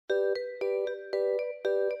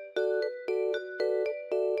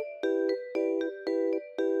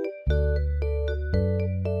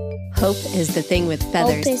Hope is the thing with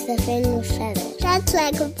feathers. Hope is the thing with feathers. That's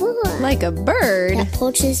like a bird. Like a bird. That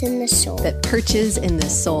perches in the soul. That perches in the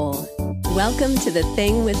soul. Welcome to the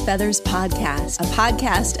Thing with Feathers podcast, a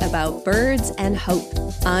podcast about birds and hope.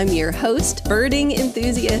 I'm your host, birding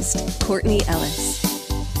enthusiast, Courtney Ellis.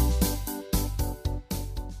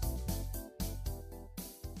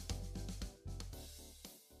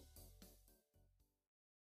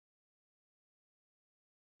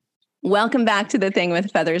 Welcome back to the Thing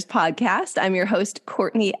with Feathers podcast. I'm your host,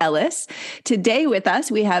 Courtney Ellis. Today with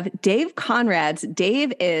us, we have Dave Conrads.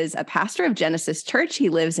 Dave is a pastor of Genesis Church. He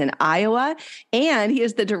lives in Iowa, and he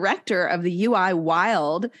is the director of the UI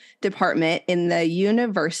Wild department in the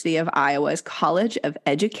University of Iowa's College of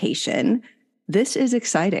Education. This is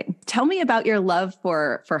exciting. Tell me about your love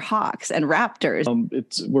for hawks and raptors.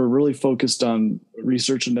 We're really focused on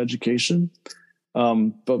research and education.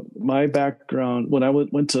 But my background, when I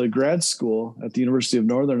went to grad school at the University of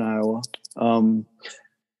Northern Iowa,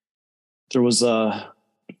 there was a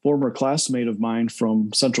former classmate of mine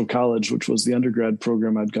from Central College, which was the undergrad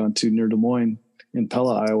program I'd gone to near Des Moines in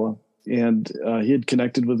Pella, Iowa. And he had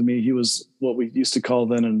connected with me. He was what we used to call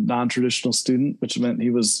then a non-traditional student, which meant he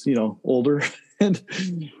was, older.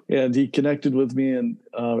 and he connected with me in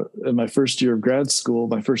my first year of grad school,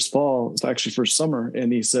 my first fall, actually first summer.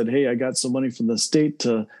 And he said, "Hey, I got some money from the state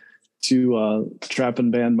to trap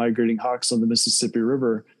and ban migrating hawks on the Mississippi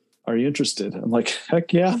River. Are you interested?" I'm like,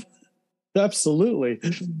 "Heck yeah, absolutely."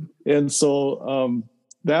 And so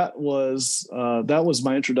that was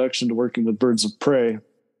my introduction to working with birds of prey.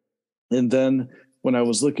 And then when I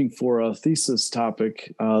was looking for a thesis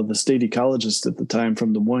topic, the state ecologist at the time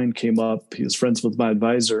from Des Moines came up. He was friends with my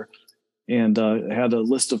advisor and had a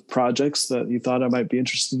list of projects that he thought I might be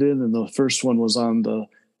interested in. And the first one was on the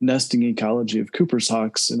nesting ecology of Cooper's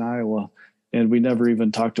hawks in Iowa. And we never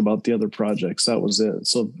even talked about the other projects. That was it.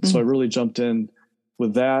 So I really jumped in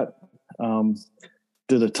with that,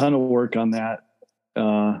 did a ton of work on that,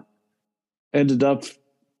 ended up,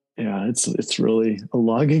 it's really a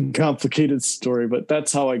long and complicated story, but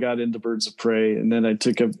that's how I got into birds of prey. And then I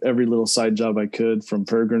took every little side job I could, from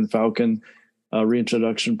peregrine falcon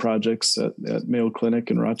reintroduction projects at Mayo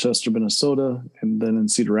Clinic in Rochester, Minnesota, and then in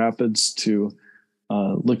Cedar Rapids, to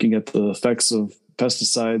looking at the effects of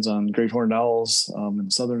pesticides on great horned owls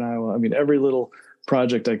in southern Iowa. I mean, every little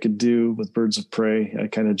project I could do with birds of prey, I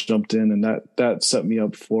kind of jumped in, and that set me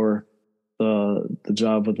up for the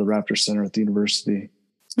job with the Raptor Center at the university.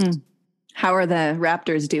 How are the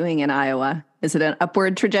raptors doing in Iowa? Is it an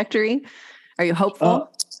upward trajectory? Are you hopeful?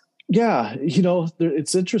 Yeah,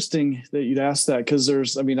 it's interesting that you'd ask that, because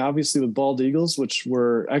obviously with bald eagles, which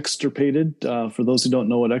were extirpated, for those who don't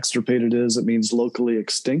know what extirpated is, it means locally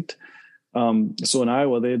extinct. So in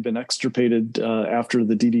Iowa, they had been extirpated after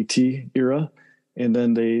the DDT era. And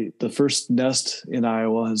then the first nest in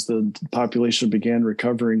Iowa, as the population began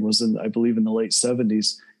recovering, was I believe in the late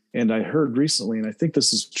 70s. And I heard recently, and I think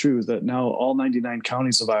this is true, that now all 99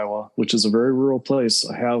 counties of Iowa, which is a very rural place,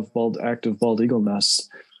 have active bald eagle nests.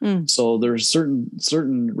 So there's certain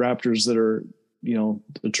raptors that are,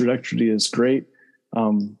 the trajectory is great.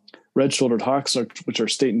 Red-shouldered hawks, which are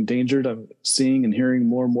state endangered. I'm seeing and hearing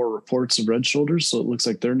more and more reports of red shoulders, so it looks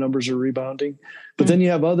like their numbers are rebounding. But then you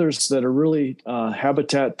have others that are really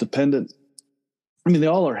habitat dependent. I mean, they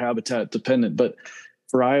all are habitat dependent, but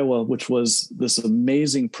for Iowa, which was this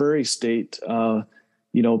amazing prairie state,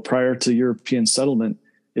 prior to European settlement,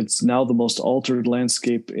 it's now the most altered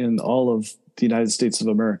landscape in all of the United States of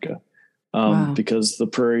America, because the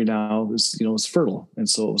prairie now is fertile, and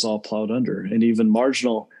so it was all plowed under, and even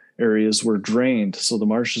marginal areas were drained, so the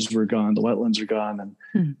marshes were gone, the wetlands are gone,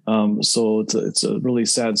 and so it's a really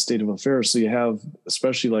sad state of affairs. So you have,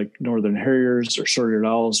 especially like northern harriers or short-eared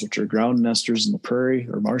owls, which are ground nesters in the prairie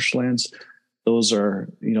or marshlands. Those are,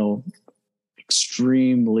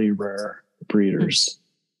 extremely rare breeders.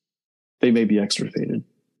 They may be extirpated.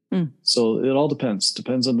 So it all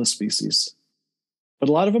depends on the species. But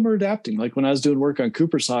a lot of them are adapting. Like when I was doing work on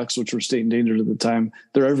Cooper's hawks, which were state endangered at the time,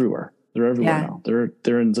 they're everywhere. They're everywhere now.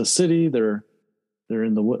 They're in the city. They're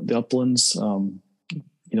in the uplands. Some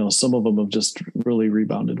of them have just really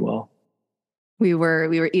rebounded well. We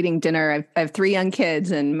were eating dinner. I have 3 young kids,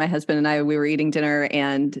 and my husband and we were eating dinner,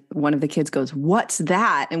 and one of the kids goes, "What's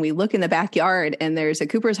that?" And we look in the backyard, and there's a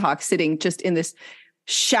Cooper's hawk sitting just in this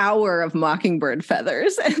shower of mockingbird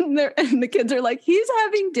feathers. And the kids are like, "He's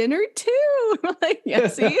having dinner too." I'm like,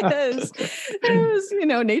 "Yes, he is." It was,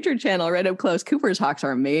 Nature Channel right up close. Cooper's hawks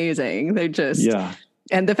are amazing. They're just,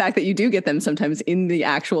 And the fact that you do get them sometimes in the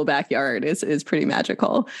actual backyard is pretty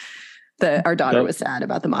magical. Our daughter was sad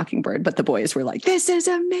about the mockingbird, but the boys were like, "This is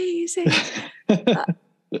amazing."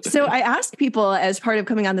 So I asked people as part of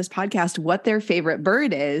coming on this podcast what their favorite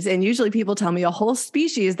bird is. And usually people tell me a whole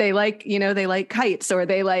species. They like, they like kites or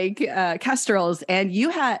they like kestrels. And you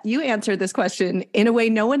answered this question in a way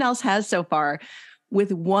no one else has so far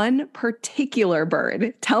with one particular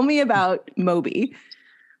bird. Tell me about Moby.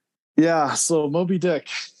 Yeah. So Moby Dick,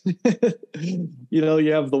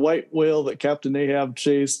 you have the white whale that Captain Ahab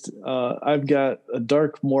chased. I've got a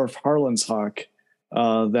dark morph Harlan's hawk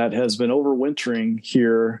that has been overwintering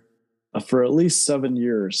here for at least 7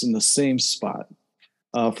 years in the same spot.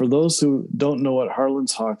 For those who don't know what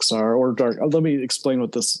Harlan's hawks are, or dark, let me explain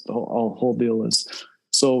what this whole deal is.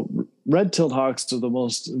 So red-tailed hawks are the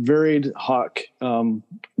most varied hawk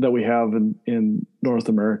that we have in North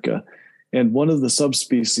America. And one of the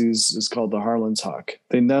subspecies is called the Harlan's hawk.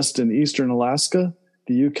 They nest in eastern Alaska,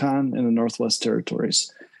 the Yukon, and the Northwest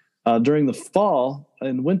Territories. During the fall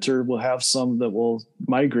and winter, we'll have some that will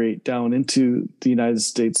migrate down into the United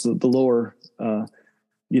States, the lower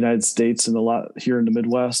United States, and a lot here in the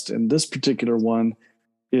Midwest. And this particular one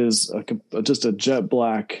is just a jet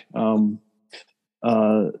black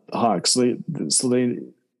hawk. So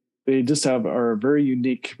they just are a very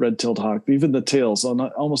unique red-tailed hawk. Even the tails, on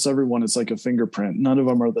almost everyone, it's like a fingerprint. None of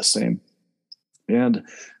them are the same. And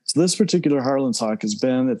so this particular Harlan's hawk has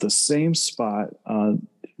been at the same spot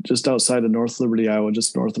just outside of North Liberty, Iowa,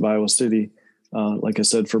 just north of Iowa City, like I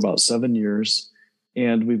said, for about 7 years.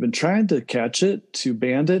 And we've been trying to catch it, to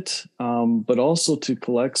band it, but also to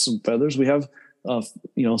collect some feathers. We have,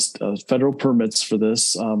 federal permits for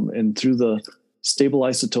this. And through the stable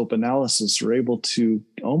isotope analysis, we're able to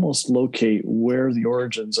almost locate where the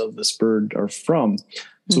origins of this bird are from.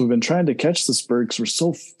 So we've been trying to catch this bird because we're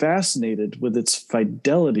so fascinated with its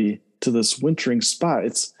fidelity to this wintering spot.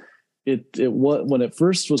 When it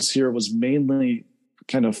first was here, it was mainly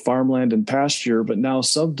kind of farmland and pasture, but now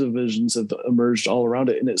subdivisions have emerged all around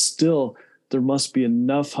it. And there must be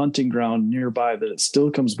enough hunting ground nearby that it still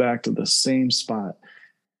comes back to the same spot.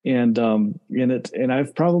 And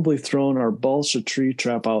I've probably thrown our balsa tree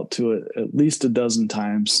trap out to it at least a dozen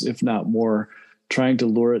times, if not more, trying to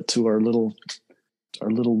lure it to our little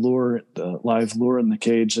lure, the live lure in the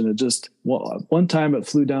cage. And one time it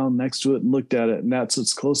flew down next to it and looked at it, and that's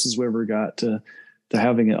as close as we ever got to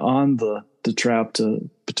having it on the trap to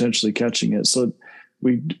potentially catching it. So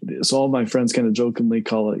all my friends kind of jokingly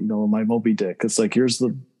call it, my Moby Dick. It's like, here's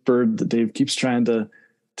the bird that Dave keeps trying to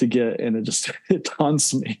get, and it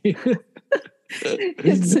taunts me.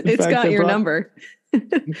 It's got your number.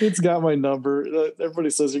 It's got my number. Everybody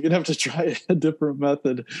says you're gonna have to try a different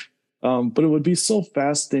method. But it would be so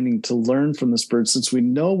fascinating to learn from this bird, since we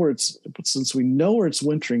know where it's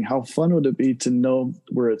wintering. How fun would it be to know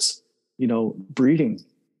where it's, breeding,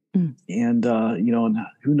 and and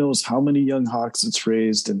who knows how many young hawks it's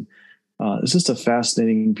raised, and it's just a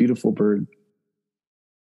fascinating, beautiful bird.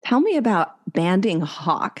 Tell me about banding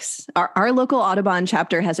hawks. Our local Audubon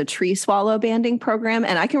chapter has a tree swallow banding program,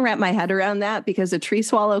 and I can wrap my head around that because a tree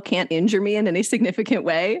swallow can't injure me in any significant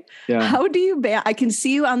way. Yeah. How do you band? I can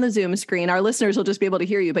see you on the Zoom screen. Our listeners will just be able to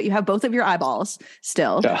hear you, but you have both of your eyeballs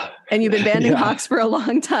still, and you've been banding hawks for a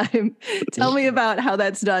long time. Tell me about how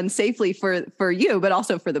that's done safely for you, but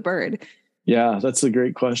also for the bird. Yeah, that's a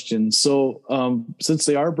great question. So since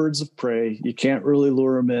they are birds of prey, you can't really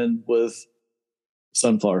lure them in with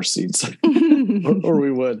sunflower seeds or we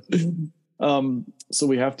would. So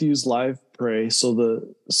we have to use live prey.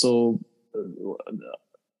 So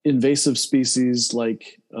invasive species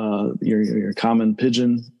like your common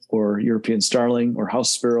pigeon or European starling or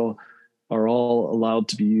house sparrow are all allowed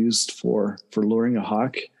to be used for luring a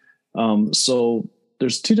hawk. So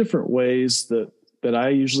there's two different ways that I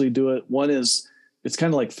usually do it. One is, it's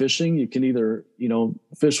kind of like fishing. You can either,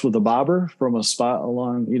 fish with a bobber from a spot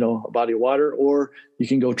along, a body of water, or you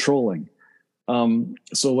can go trolling.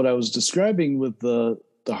 So what I was describing with the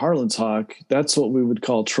Harlan's hawk, that's what we would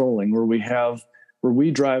call trolling, where we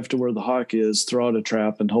drive to where the hawk is, throw out a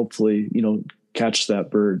trap, and hopefully, catch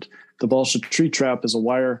that bird. The balsa tree trap is a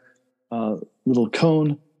wire, little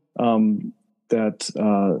cone, that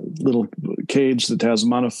little cage that has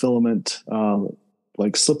monofilament,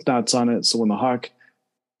 like slip knots on it. So when the hawk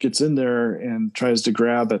gets in there and tries to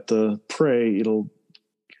grab at the prey, it'll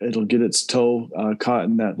get its toe caught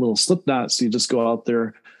in that little slip knot. So you just go out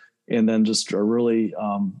there and then just are really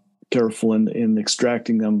careful in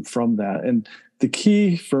extracting them from that. And the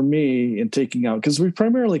key for me in taking out, because we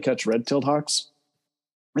primarily catch red-tailed hawks,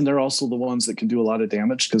 and they're also the ones that can do a lot of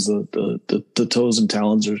damage because the toes and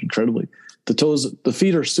talons are incredibly the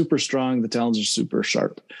feet are super strong. The talons are super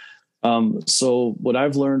sharp. So what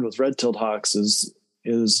I've learned with red-tailed hawks is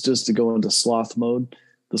just to go into sloth mode.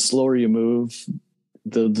 The slower you move,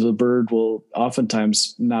 the bird will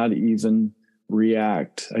oftentimes not even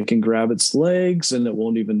react. I can grab its legs and it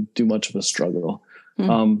won't even do much of a struggle.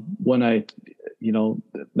 When I,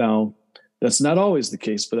 now that's not always the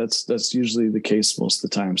case, but that's usually the case most of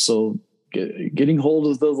the time. So getting hold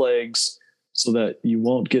of the legs so that you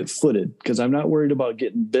won't get footed, because I'm not worried about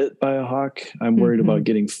getting bit by a hawk. I'm worried about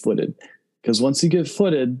getting footed, because once you get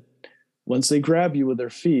footed, once they grab you with their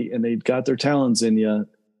feet and they got their talons in you,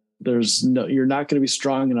 you're not going to be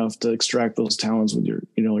strong enough to extract those talons with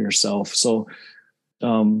yourself. So,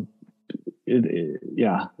 and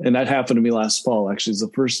that happened to me last fall. Actually,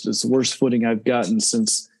 it's the worst footing I've gotten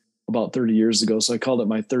since about 30 years ago. So I called it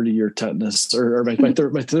my 30-year tetanus or my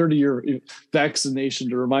 30-year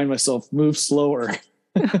vaccination to remind myself, move slower.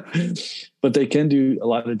 But they can do a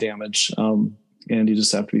lot of damage. And you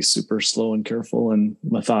just have to be super slow and careful and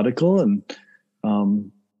methodical. And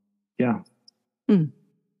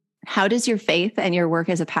How does your faith and your work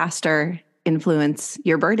as a pastor influence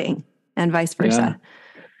your birding and vice versa? Yeah.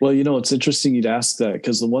 Well, it's interesting you'd ask that,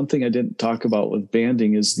 because the one thing I didn't talk about with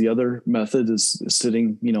banding is the other method is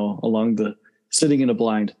sitting, sitting in a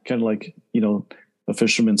blind, kind of like, a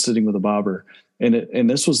fisherman sitting with a bobber. And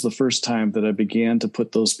this was the first time that I began to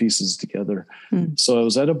put those pieces together. So I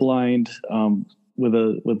was at a blind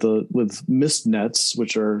with mist nets,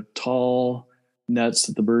 which are tall nets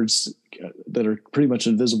that the birds that are pretty much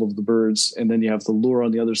invisible to the birds. And then you have the lure on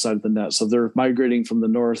the other side of the net. So they're migrating from the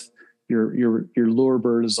north. Your lure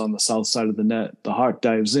bird is on the south side of the net. The hawk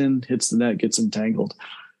dives in, hits the net, gets entangled.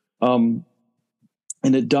 And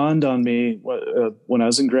it dawned on me when I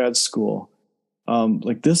was in grad school,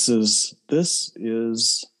 this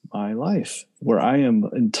is my life, where I am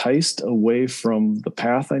enticed away from the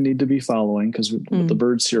path I need to be following, because the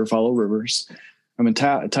birds here follow rivers. I'm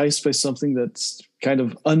enticed by something that's kind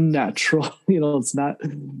of unnatural, it's not,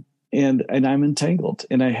 and I'm entangled.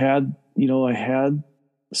 And I had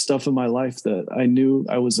stuff in my life that I knew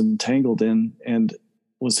I was entangled in and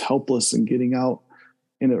was helpless in getting out.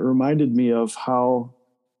 And it reminded me of how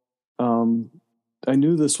I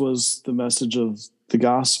knew this was the message of the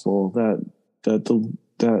gospel, that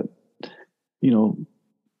the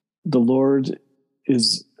Lord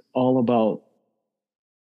is all about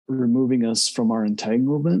removing us from our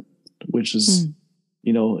entanglement, which is,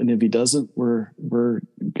 and if he doesn't, we're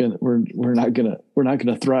not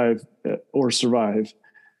gonna thrive or survive.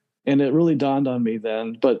 And it really dawned on me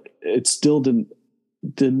then, but it still didn't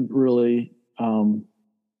really,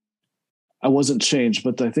 I wasn't changed,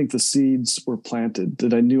 but I think the seeds were planted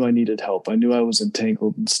that I knew I needed help. I knew I was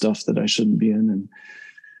entangled in stuff that I shouldn't be in. And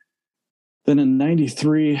then in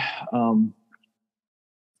 93,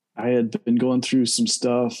 I had been going through some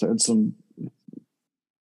stuff, and some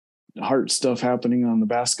heart stuff happening on the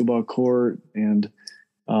basketball court, and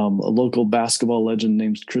a local basketball legend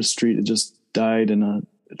named Chris Street had just died in a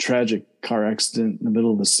tragic car accident in the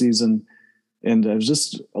middle of the season. And there was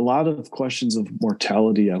just a lot of questions of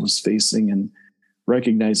mortality I was facing, and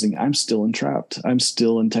recognizing I'm still entrapped. I'm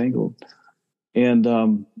still entangled. And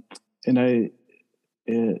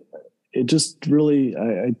it just really,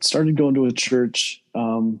 I started going to a church,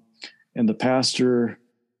 and the pastor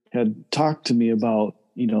had talked to me about,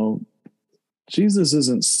 Jesus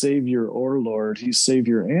isn't Savior or Lord, he's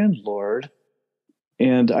Savior and Lord.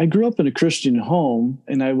 And I grew up in a Christian home,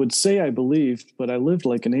 and I would say I believed, but I lived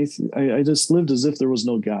like an atheist. I just lived as if there was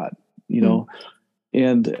no God,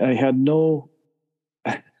 and I had no,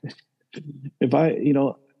 I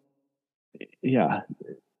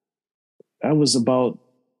was about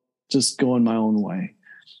just going my own way.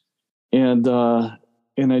 And I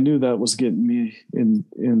knew that was getting me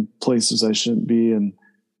in places I shouldn't be. And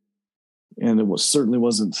it certainly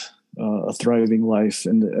wasn't a thriving life.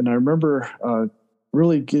 And I remember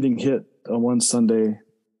really getting hit on one Sunday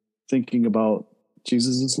thinking about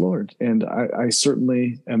Jesus as Lord. And I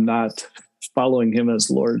certainly am not following him as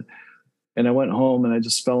Lord. And I went home and I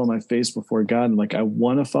just fell on my face before God. And I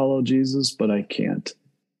want to follow Jesus, but I can't.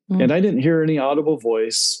 And I didn't hear any audible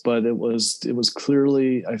voice, but it was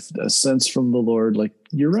clearly a sense from the Lord,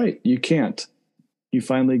 you're right. You can't. You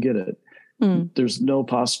finally get it. There's no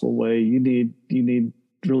possible way. You need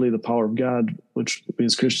really the power of God, which we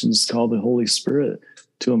as Christians call the Holy Spirit,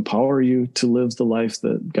 to empower you to live the life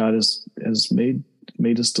that God has made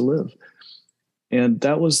us to live. And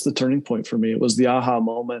that was the turning point for me. It was the aha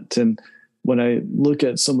moment. And when I look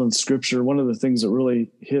at some of the scripture, one of the things that really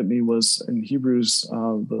hit me was in Hebrews,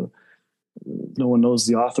 no one knows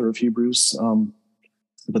the author of Hebrews,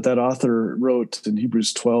 but that author wrote in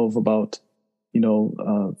Hebrews 12 about,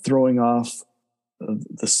 throwing off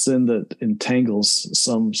the sin that entangles.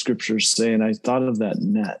 Some scriptures say, and I thought of that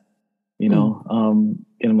net, and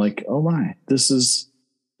I'm like, oh my, this is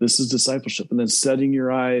discipleship. And then setting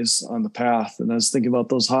your eyes on the path. And I was thinking about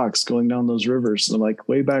those hawks going down those rivers. And I'm like,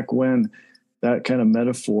 way back when that kind of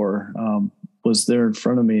metaphor was there in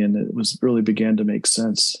front of me, and it was really began to make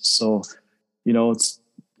sense. So,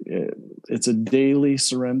 it's a daily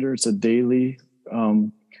surrender. It's a daily,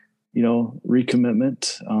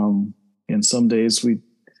 recommitment. And some days we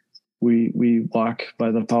walk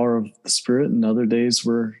by the power of the Spirit, and other days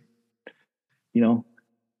we're,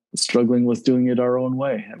 struggling with doing it our own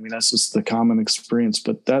way. I mean, that's just the common experience,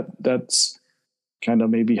 but that's kind of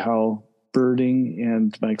maybe how birding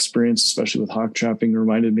and my experience, especially with hawk trapping,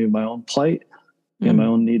 reminded me of my own plight and my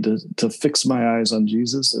own need to fix my eyes on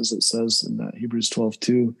Jesus, as it says in that Hebrews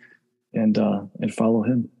 12:2, and follow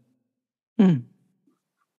him.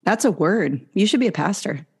 That's a word. You should be a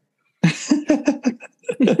pastor.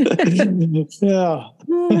 Yeah.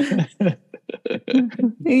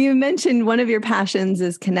 You mentioned one of your passions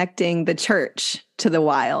is connecting the church to the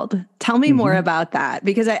wild. Tell me more about that,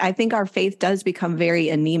 because I think our faith does become very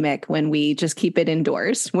anemic when we just keep it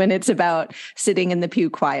indoors, when it's about sitting in the pew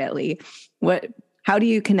quietly. How do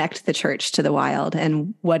you connect the church to the wild,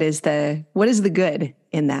 and what is the good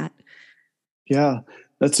in that? Yeah,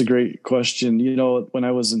 that's a great question. When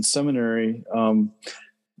I was in seminary,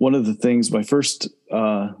 one of the things, my first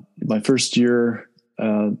year,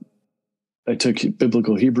 I took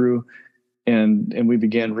biblical Hebrew, and we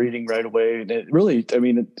began reading right away. And it really,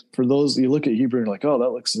 for those, you look at Hebrew and you're like, oh, that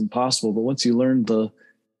looks impossible. But once you learn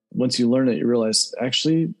it, you realize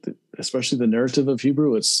actually, especially the narrative of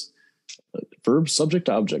Hebrew, it's verb, subject,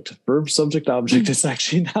 object, verb, subject, object. It's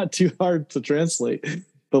actually not too hard to translate.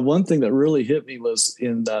 But one thing that really hit me was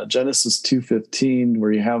in Genesis 2:15,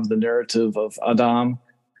 where you have the narrative of Adam,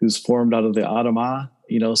 who's formed out of the Adamah,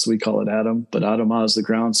 so we call it Adam, but Adamah is the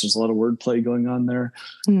ground. So there's a lot of wordplay going on there.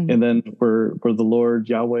 And then where the Lord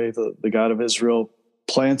Yahweh, the God of Israel,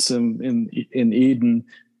 plants him in Eden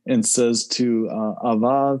and says to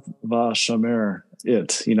Avad Vashamer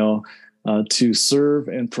it, to serve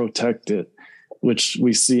and protect it, which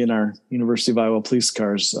we see in our University of Iowa police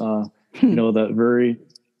cars. I'm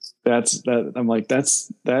like,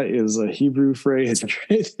 that is a Hebrew phrase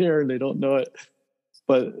right there, and they don't know it.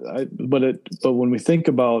 But when we think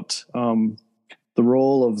about the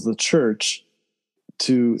role of the church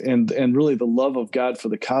and really the love of God for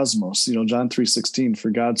the cosmos, John 3:16, for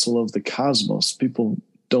God so loved the cosmos. People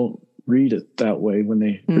don't read it that way when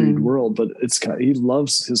they read world, but he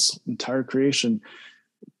loves his entire creation.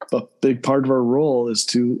 A big part of our role is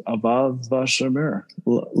to avad vashamer,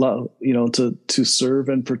 to serve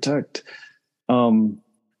and protect.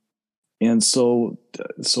 And so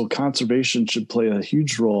conservation should play a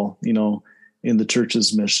huge role, in the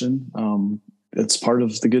church's mission. It's part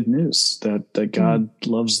of the good news that God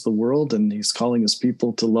loves the world, and he's calling his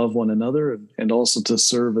people to love one another and also to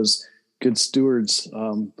serve as good stewards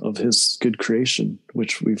of his good creation,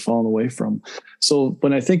 which we've fallen away from. So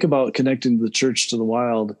when I think about connecting the church to the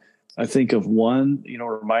wild, I think of one,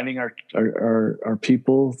 reminding our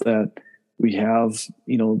people that we have,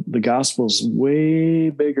 the gospel's way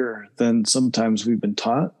bigger than sometimes we've been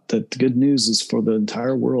taught, that the good news is for the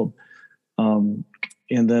entire world. And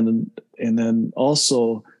then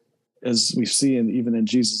also, as we see even in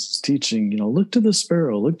Jesus' teaching, look to the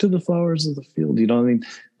sparrow, look to the flowers of the field.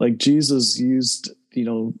 Like Jesus used,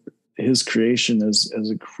 his creation as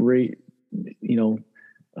a great,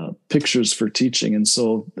 pictures for teaching. And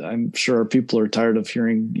so I'm sure our people are tired of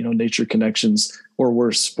hearing, nature connections, or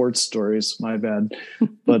worse, sports stories. My bad.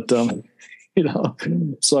 But,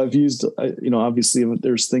 so I've used, obviously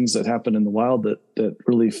there's things that happen in the wild that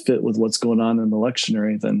really fit with what's going on in the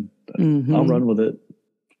lectionary, then I'll run with it.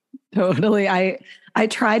 Totally. I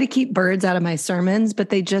try to keep birds out of my sermons, but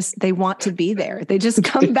they want to be there. They just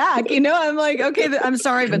come back, I'm like, okay, I'm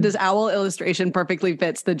sorry, but this owl illustration perfectly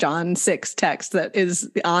fits the John 6 text that is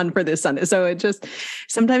on for this Sunday. So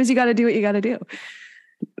sometimes you got to do what you got to do.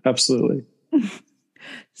 Absolutely.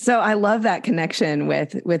 So I love that connection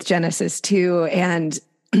with Genesis 2 and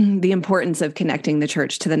the importance of connecting the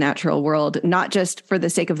church to the natural world, not just for the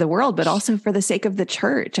sake of the world, but also for the sake of the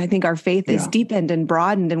church. I think our faith is deepened and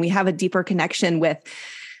broadened, and we have a deeper connection with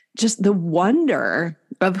just the wonder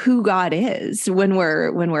of who God is when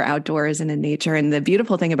we're outdoors and in nature. And the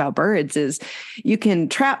beautiful thing about birds is you can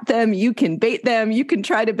trap them, you can bait them, you can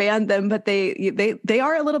try to ban them, but they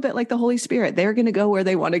are a little bit like the Holy Spirit. They're going to go where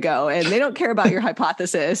they want to go, and they don't care about your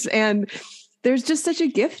hypothesis. And there's just such a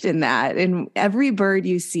gift in that. And every bird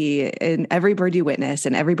you see and every bird you witness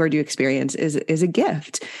and every bird you experience is a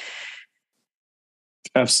gift.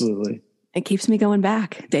 Absolutely. It keeps me going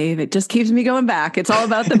back, Dave. It just keeps me going back. It's all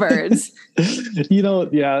about the birds.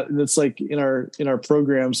 Yeah, it's like in our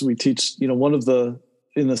programs, we teach, in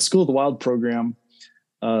the School of the Wild program,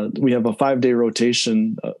 we have a 5-day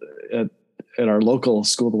rotation at our local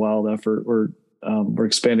School of the Wild effort. We're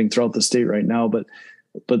expanding throughout the state right now, but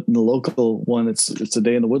in the local one, it's a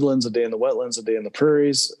day in the woodlands, a day in the wetlands, a day in the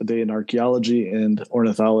prairies, a day in archaeology, and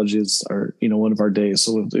ornithology is one of our days.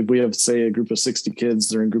 So if we have, say, a group of 60 kids,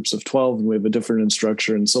 they're in groups of 12, and we have a different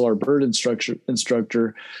instructor. And so our bird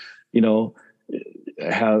instructor, they're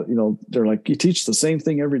like, you teach the same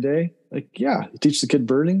thing every day? Like, yeah, you teach the kid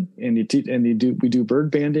birding, and we do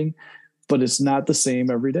bird banding, but it's not the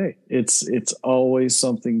same every day. It's always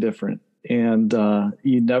something different. And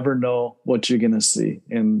you never know what you're going to see,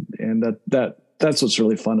 and that's what's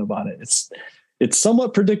really fun about it. It's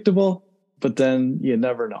somewhat predictable, but then you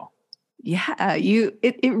never know. Yeah,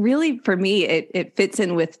 it really, for me, it fits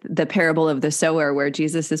in with the parable of the sower, where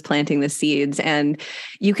Jesus is planting the seeds, and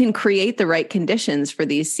you can create the right conditions for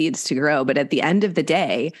these seeds to grow. But at the end of the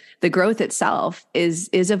day, the growth itself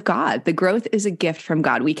is of God. The growth is a gift from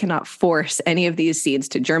God. We cannot force any of these seeds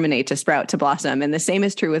to germinate, to sprout, to blossom. And the same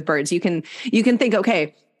is true with birds. You can think,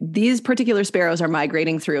 okay, these particular sparrows are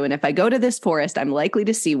migrating through, and if I go to this forest, I'm likely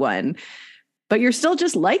to see one. But you're still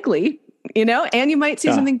just likely, and you might see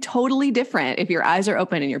something totally different if your eyes are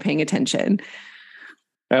open and you're paying attention.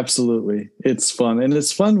 Absolutely. It's fun. And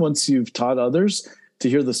it's fun once you've taught others to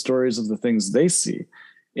hear the stories of the things they see.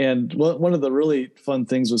 And one of the really fun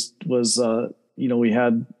things was we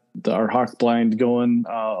had our hawk blind going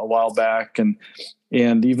a while back. And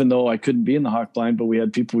even though I couldn't be in the hawk blind, but we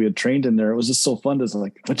had people we had trained in there, it was just so fun to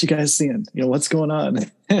like, what you guys seeing? What's going on?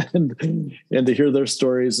 and to hear their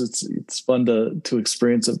stories, it's fun to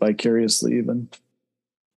experience it vicariously even.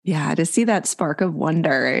 Yeah, to see that spark of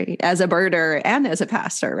wonder as a birder and as a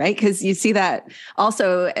pastor, right? Because you see that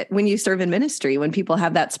also when you serve in ministry, when people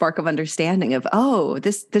have that spark of understanding of, oh,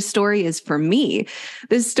 this story is for me.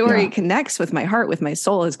 This story connects with my heart, with my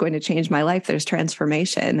soul, is going to change my life. There's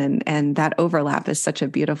transformation, and that overlap is such a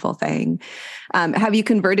beautiful thing. Have you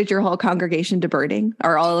converted your whole congregation to birding?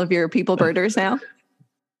 Are all of your people birders now?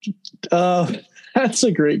 That's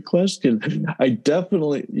a great question. I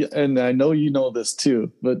definitely, and I know you know this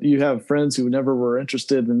too, but you have friends who never were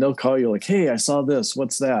interested, and they'll call you like, hey, I saw this.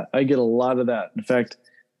 What's that? I get a lot of that. In fact,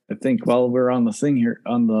 I think while we're on the thing here,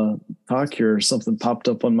 on the talk here, something popped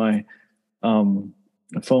up on my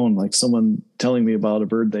phone, like someone telling me about a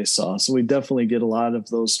bird they saw. So we definitely get a lot of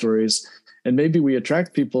those stories. And maybe we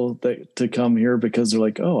attract people to come here because they're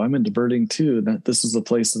like, oh, I'm into birding too. That this is the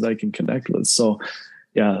place that I can connect with. So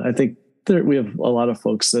yeah, I think we have a lot of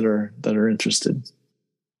folks that are interested.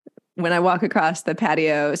 When I walk across the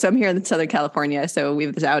patio, so I'm here in Southern California, so we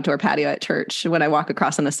have this outdoor patio at church. When I walk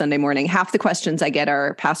across on a Sunday morning, half the questions I get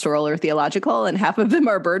are pastoral or theological, and half of them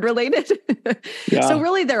are bird related. Yeah. So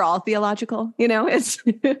really, they're all theological. It's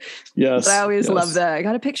yes. But I always love I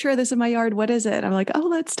got a picture of this in my yard. What is it? I'm like, oh,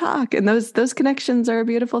 let's talk. And those connections are a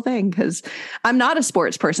beautiful thing, because I'm not a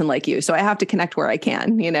sports person like you, so I have to connect where I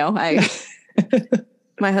can.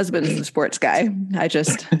 My husband's the sports guy. I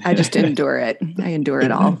just endure it. I endure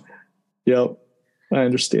it all. Yep. I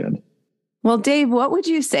understand. Well, Dave, what would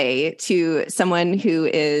you say to someone who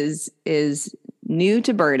is new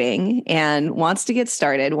to birding and wants to get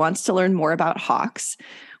started, wants to learn more about hawks?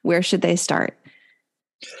 Where should they start?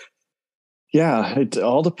 Yeah, it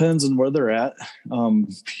all depends on where they're at.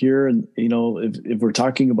 Here, if we're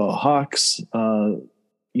talking about hawks,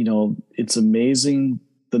 it's amazing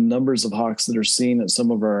the numbers of hawks that are seen at some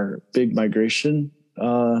of our big migration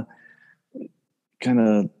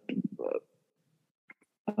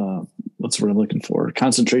what's the word I'm looking for?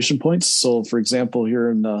 Concentration points. So, for example, here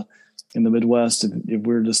in the Midwest, if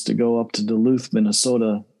we're just to go up to Duluth,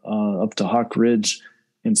 Minnesota, up to Hawk Ridge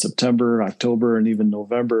in September, October, and even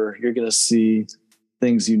November, you're going to see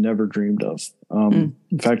things you never dreamed of.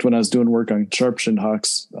 In fact, when I was doing work on sharp-shinned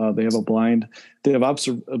hawks, they have a blind. They have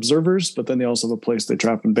observers, but then they also have a place they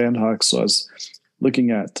trap and band hawks. So I was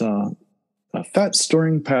looking at fat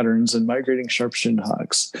storing patterns and migrating sharp-shinned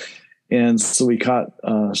hawks. And so we caught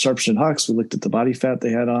sharp-shinned hawks. We looked at the body fat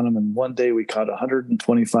they had on them, and one day we caught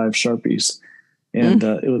 125 Sharpies, and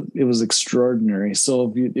it was extraordinary.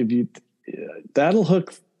 So if you that'll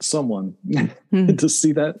hook someone to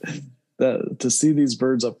see to see these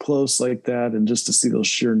birds up close like that, and just to see those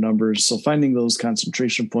sheer numbers. So finding those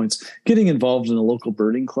concentration points, getting involved in a local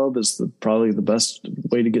birding club is probably the best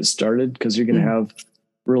way to get started, because you're going to have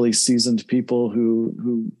really seasoned people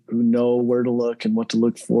who know where to look and what to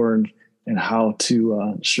look for, and how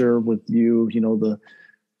to share with you, the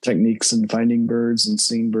techniques in finding birds and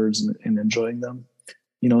seeing birds and enjoying them.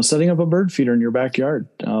 Setting up a bird feeder in your backyard.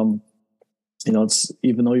 It's,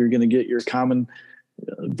 even though you're going to get your common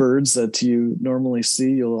birds that you normally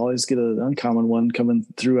see, you'll always get an uncommon one coming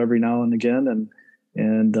through every now and again.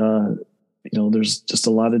 And there's just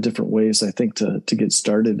a lot of different ways, I think, to get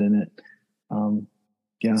started in it.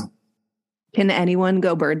 Yeah. Can anyone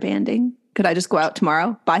go bird banding? Could I just go out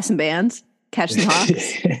tomorrow, buy some bands, catch some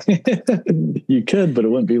hawks? You could, but it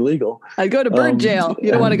wouldn't be legal. I'd go to bird jail.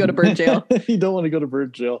 You don't want to go to bird jail. You don't want to go to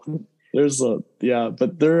bird jail.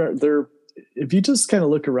 But there, if you just kind of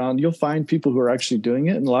look around, you'll find people who are actually doing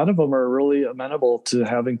it. And a lot of them are really amenable to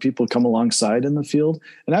having people come alongside in the field.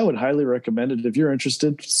 And I would highly recommend it. If you're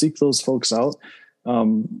interested, seek those folks out.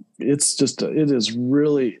 It is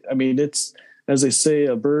really, it's, as they say,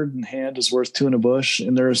 a bird in hand is worth two in a bush.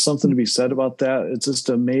 And there is something to be said about that. It's just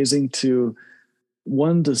amazing to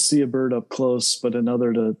see a bird up close, but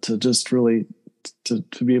another to just really to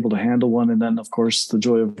be able to handle one. And then, of course, the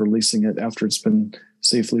joy of releasing it after it's been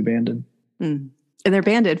safely banded. Mm. And they're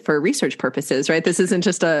banded for research purposes, right? This isn't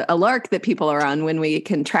just a lark that people are on. When we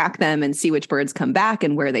can track them and see which birds come back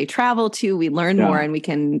and where they travel to, we learn more, and we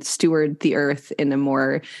can steward the earth in a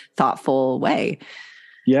more thoughtful way.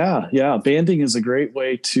 Yeah. Banding is a great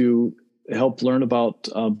way to help learn about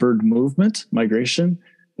bird movement, migration,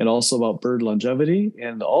 and also about bird longevity,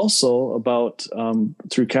 and also about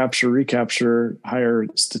through capture, recapture, higher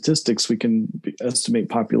statistics, we can estimate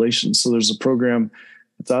populations. So there's a program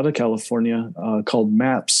that's out of California called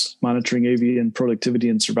MAPS, Monitoring Avian Productivity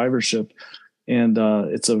and Survivorship, and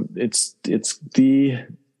it's the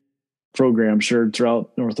program shared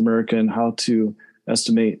throughout North America and how to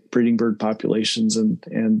estimate breeding bird populations,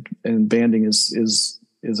 and banding is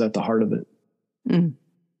at the heart of it. Mm.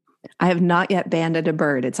 I have not yet banded a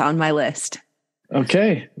bird. It's on my list.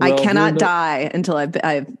 Okay. Well, I cannot die until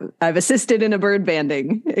I've assisted in a bird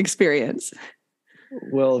banding experience.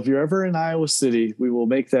 Well, if you're ever in Iowa City, we will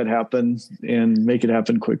make that happen, and make it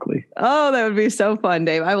happen quickly. Oh, that would be so fun,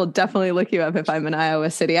 Dave. I will definitely look you up if I'm in Iowa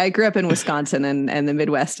City. I grew up in Wisconsin, and the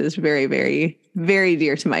Midwest is very, very, very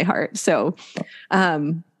dear to my heart. So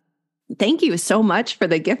thank you so much for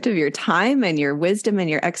the gift of your time and your wisdom and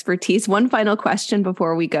your expertise. One final question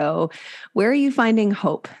before we go. Where are you finding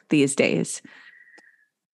hope these days?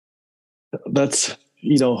 That's,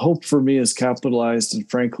 hope for me is capitalized, and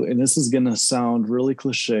frankly, and this is going to sound really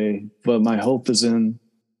cliche, but my hope is in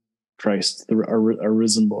Christ, our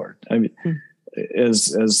risen Lord. I mean,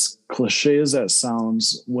 as cliche as that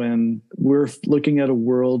sounds, when we're looking at a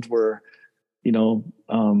world where,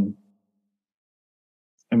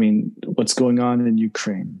 what's going on in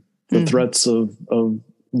Ukraine, the threats of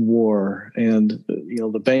war, and,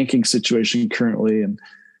 the banking situation currently, and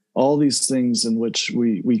all these things in which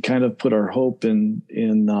we kind of put our hope in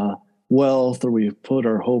wealth, or we put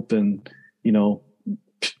our hope in,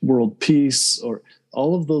 world peace, or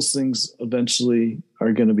all of those things eventually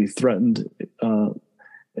are going to be threatened.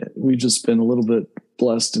 We've just been a little bit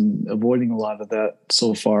blessed in avoiding a lot of that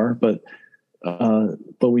so far, but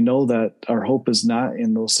we know that our hope is not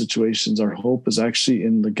in those situations. Our hope is actually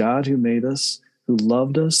in the God who made us, who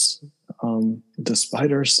loved us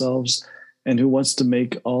despite ourselves, and who wants to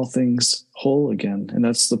make all things whole again. And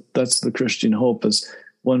that's the Christian hope. As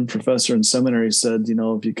one professor in seminary said,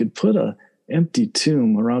 if you could put a empty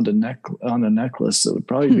tomb around on a necklace, it would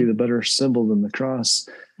probably be the better symbol than the cross.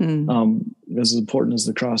 As important as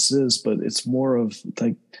the cross is, but it's more of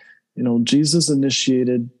like, Jesus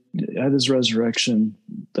initiated at his resurrection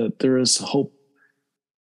that there is hope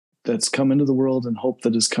that's come into the world, and hope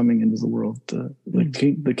that is coming into the world.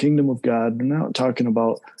 The kingdom of God. We're not talking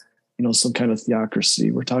about some kind of theocracy.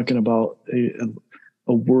 We're talking about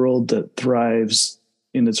a world that thrives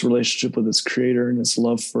in its relationship with its creator, and its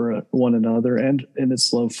love for one another, and in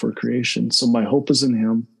its love for creation. So my hope is in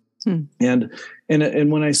him. And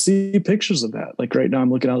when I see pictures of that, like right now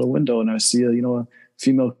I'm looking out the window and I see a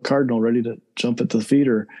female cardinal ready to jump at the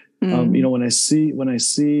feeder. When I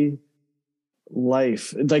see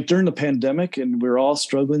life, like during the pandemic, and we're all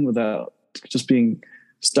struggling with that, just being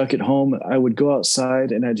stuck at home, I would go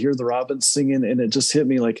outside and I'd hear the robins singing, and it just hit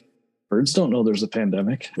me like, birds don't know there's a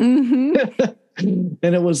pandemic. And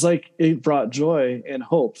it was like, it brought joy and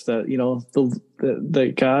hope that,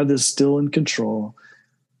 that God is still in control,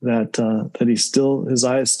 that he's still, his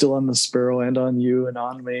eye is still on the sparrow and on you and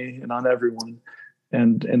on me and on everyone.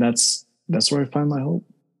 And that's where I find my hope.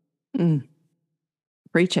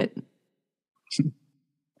 Preach it.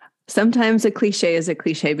 Sometimes a cliche is a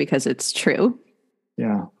cliche because it's true.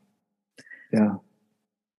 Yeah. Yeah.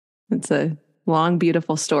 It's a long,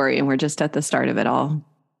 beautiful story, and we're just at the start of it all.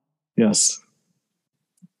 Yes.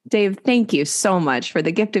 Dave, thank you so much for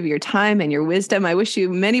the gift of your time and your wisdom. I wish you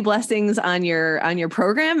many blessings on your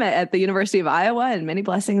program at the University of Iowa, and many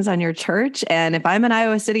blessings on your church. And if I'm in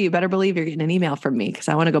Iowa City, you better believe you're getting an email from me, because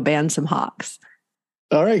I want to go ban some hawks.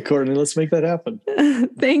 All right, Courtney, let's make that happen.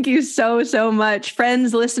 Thank you so, so much.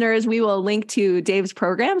 Friends, listeners, we will link to Dave's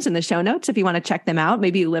programs in the show notes if you want to check them out.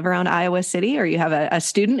 Maybe you live around Iowa City, or you have a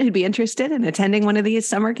student who'd be interested in attending one of these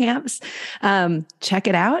summer camps. Check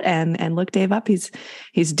it out and look Dave up.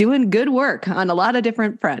 He's doing good work on a lot of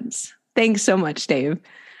different fronts. Thanks so much, Dave.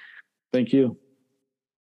 Thank you.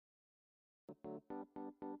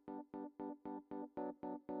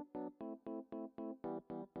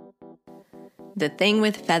 The Thing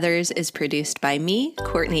with Feathers is produced by me,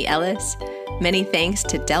 Courtney Ellis. Many thanks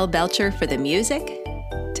to Del Belcher for the music,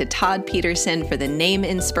 to Todd Peterson for the name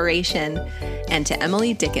inspiration, and to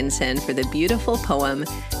Emily Dickinson for the beautiful poem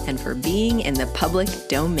and for being in the public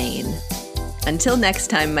domain. Until next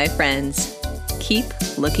time, my friends, keep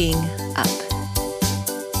looking up.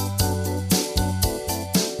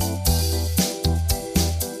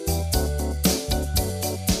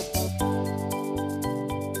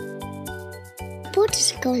 What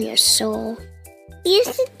does it go in your soul?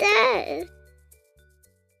 Yes, it does.